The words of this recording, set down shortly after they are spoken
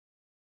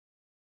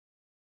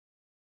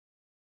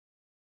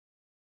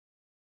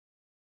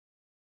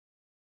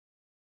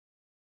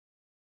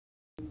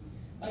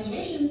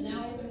Reservations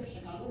now open for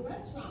Chicago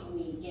Restaurant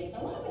Week. It's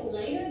a little bit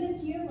later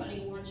this year,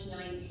 running March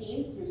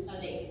 19th through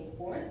Sunday,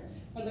 April 4th.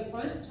 For the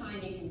first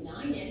time, you can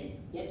dine in,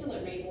 get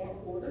delivery, or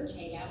order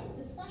takeout with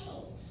the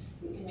specials.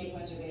 You can make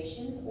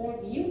reservations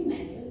or view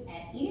menus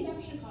at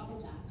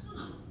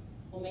eatitupchicago.com.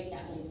 We'll make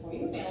that link for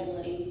you, available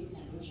at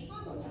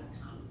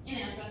ABC-7chicago.com. And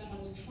as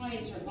restaurants try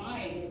and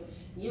survive this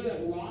year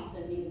of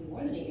losses, even more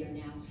than a year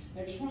now,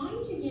 they're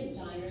trying to give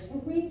diners a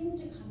reason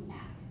to come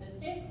back.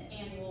 The 5th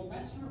annual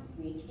Restaurant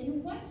Week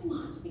in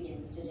Westmont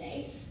begins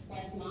today.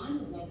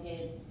 Westmont is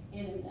located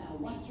in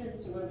west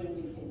suburban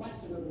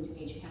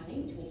DuPage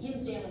County, between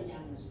Hinsdale and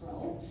Downers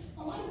Grove.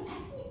 A lot of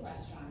ethnic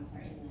restaurants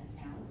are in that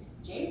town.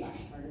 Jay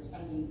Rushford is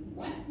from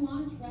the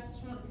Westmont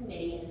Restaurant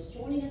Committee and is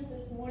joining us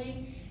this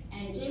morning.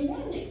 And Jay, what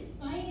an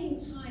exciting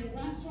time.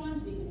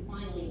 Restaurants, we can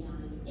finally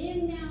dine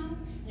in now.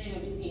 And I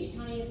know DuPage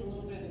County is a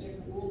little bit of a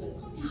different rule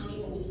than Cook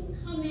County, but we can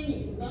come in,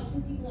 you can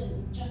welcome people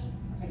in just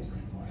perfect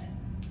time for it.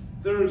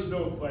 There is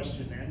no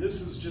question, man.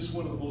 This is just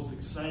one of the most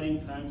exciting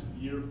times of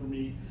the year for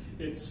me.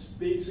 It's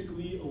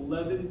basically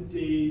 11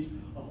 days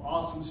of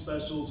awesome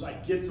specials. I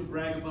get to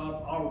brag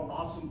about our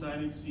awesome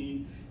dining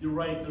scene. You're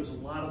right, there's a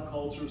lot of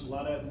cultures, a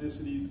lot of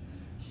ethnicities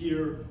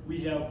here. We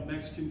have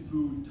Mexican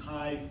food,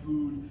 Thai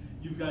food,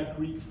 you've got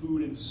Greek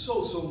food, and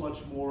so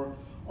much more.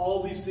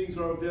 All these things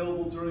are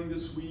available during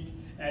this week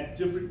at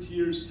different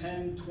tiers,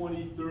 $10,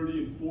 $20,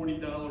 $30, and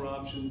 $40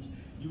 options.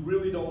 You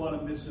really don't want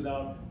to miss it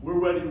out. We're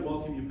ready to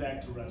welcome you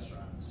back to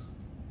restaurants.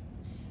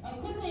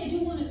 Quickly, I do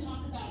want to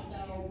talk about,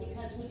 though,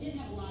 because we did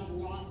have a lot of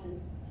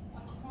losses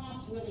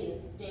across really the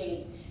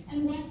state,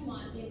 and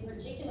Westmont in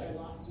particular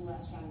lost some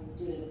restaurants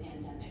due to the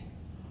pandemic.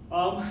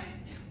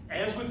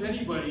 As with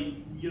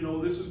anybody, you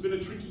know, this has been a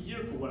tricky year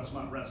for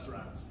Westmont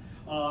restaurants.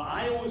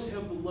 I always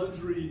have the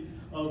luxury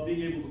of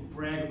being able to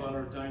brag about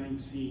our dining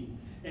scene.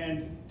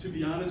 And to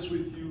be honest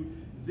with you,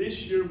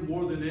 this year,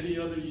 more than any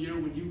other year,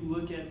 when you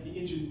look at the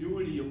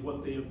ingenuity of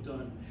what they have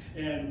done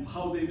and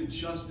how they've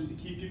adjusted to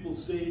keep people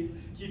safe,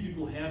 keep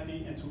people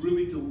happy, and to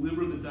really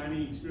deliver the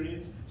dining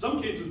experience,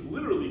 some cases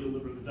literally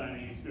deliver the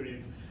dining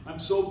experience, I'm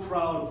so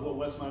proud of what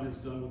Westmont has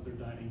done with their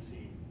dining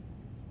scene.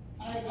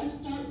 All right, let's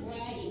start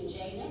bragging,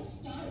 Jay. Let's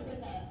start with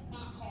a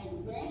spot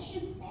called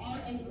Rushford Bar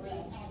and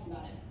Grill. Tell us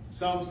about it.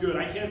 Sounds good.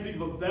 I can't think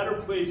of a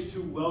better place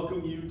to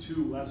welcome you to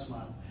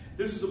Westmont.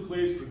 This is a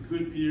place for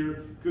good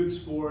beer, good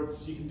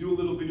sports. You can do a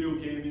little video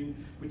gaming,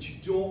 but you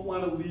don't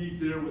want to leave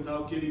there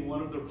without getting one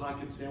of their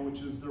pocket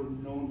sandwiches. They're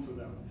known for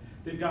them.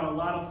 They've got a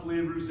lot of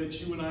flavors that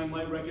you and I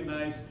might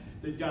recognize.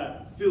 They've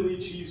got Philly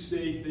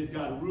cheesesteak, they've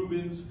got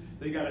Reubens,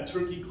 they got a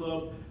turkey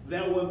club.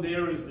 That one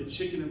there is the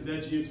chicken and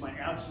veggie. It's my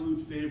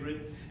absolute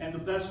favorite. And the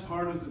best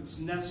part is it's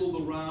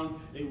nestled around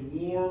a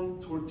warm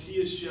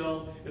tortilla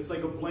shell. It's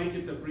like a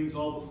blanket that brings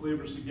all the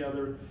flavors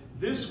together.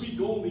 This week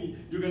only,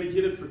 you're going to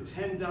get it for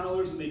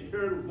 $10, and they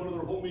pair it with one of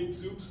their homemade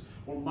soups,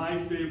 or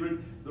my favorite,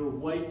 their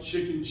white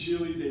chicken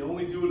chili. They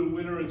only do it in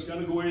winter. It's going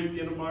to go away at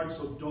the end of March,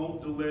 so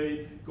don't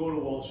delay. Go to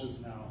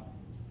Walsh's now.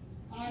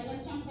 All right,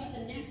 let's talk about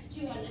the next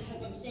two. I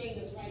hope I'm saying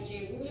this right,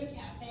 Jay. Ruta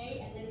Cafe,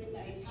 and then we've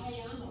got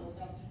Italiano.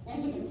 So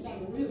both of them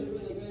sound really,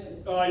 really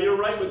good. You're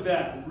right with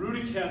that.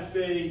 Ruta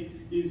Cafe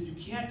is, you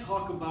can't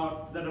talk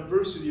about the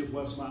diversity of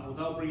Westmont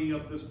without bringing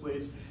up this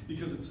place,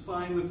 because it's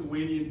fine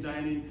Lithuanian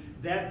dining.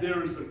 That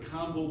there is their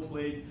combo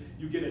plate.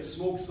 You get a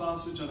smoked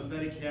sausage on a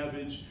bed of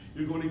cabbage.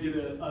 You're going to get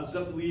a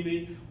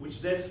zeppelini,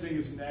 which this thing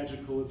is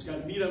magical. It's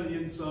got meat on the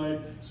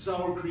inside,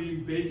 sour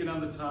cream, bacon on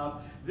the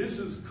top. This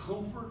is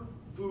comfort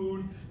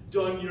food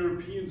done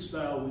European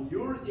style. When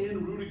you're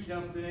in Ruta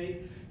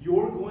Cafe,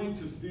 you're going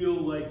to feel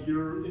like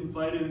you're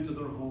invited into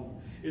their home.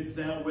 It's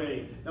that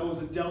way. That was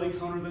the deli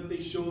counter that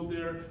they showed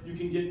there. You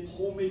can get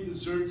homemade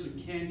desserts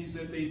and candies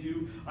that they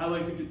do. I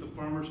like to get the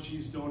farmer's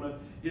cheese donut.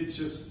 It's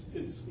just,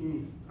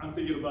 I'm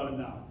thinking about it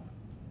now.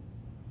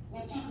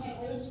 Let's talk about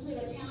old school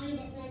Italian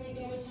before we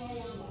go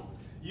Italiano.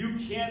 You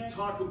can't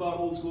talk about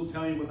old school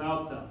Italian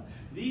without them.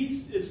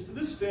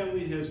 This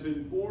family has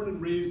been born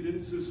and raised in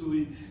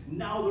Sicily.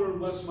 Now they're in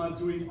Westmont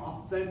doing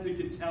authentic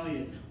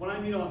Italian. When I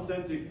mean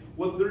authentic,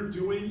 what they're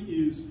doing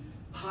is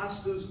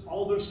pastas,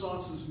 all their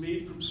sauces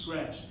made from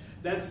scratch.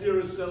 That's the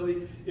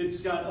araceli.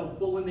 It's got a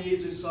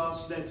bolognese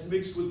sauce that's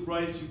mixed with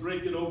rice. You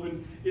break it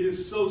open. It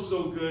is so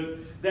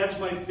good. That's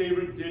my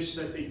favorite dish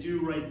that they do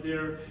right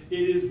there.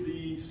 It is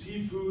the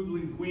seafood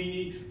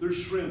linguine. There's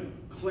shrimp,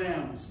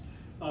 clams,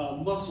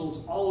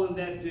 mussels, all in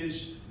that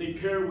dish. They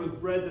pair it with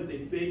bread that they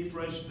bake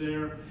fresh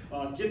there.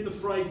 Get the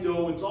fried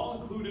dough. It's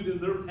all included in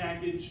their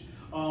package.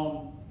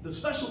 The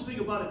special thing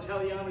about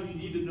Italiano you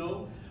need to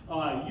know,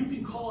 you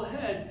can call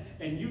ahead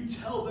and you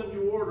tell them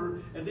your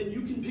order, and then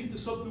you can pick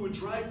this up through a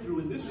drive-thru,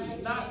 and this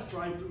is not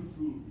drive-thru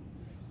food.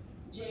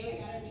 Jay,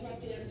 I got to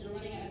interrupt you there because we're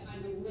running out of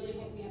time. We really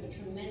hope you have a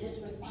tremendous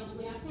response.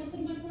 We have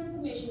posted much more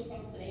information,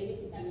 folks, at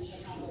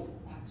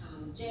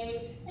ABC7chicago.com.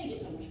 Jay, thank you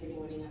so much for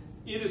joining us.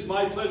 It is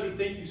my pleasure.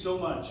 Thank you so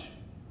much.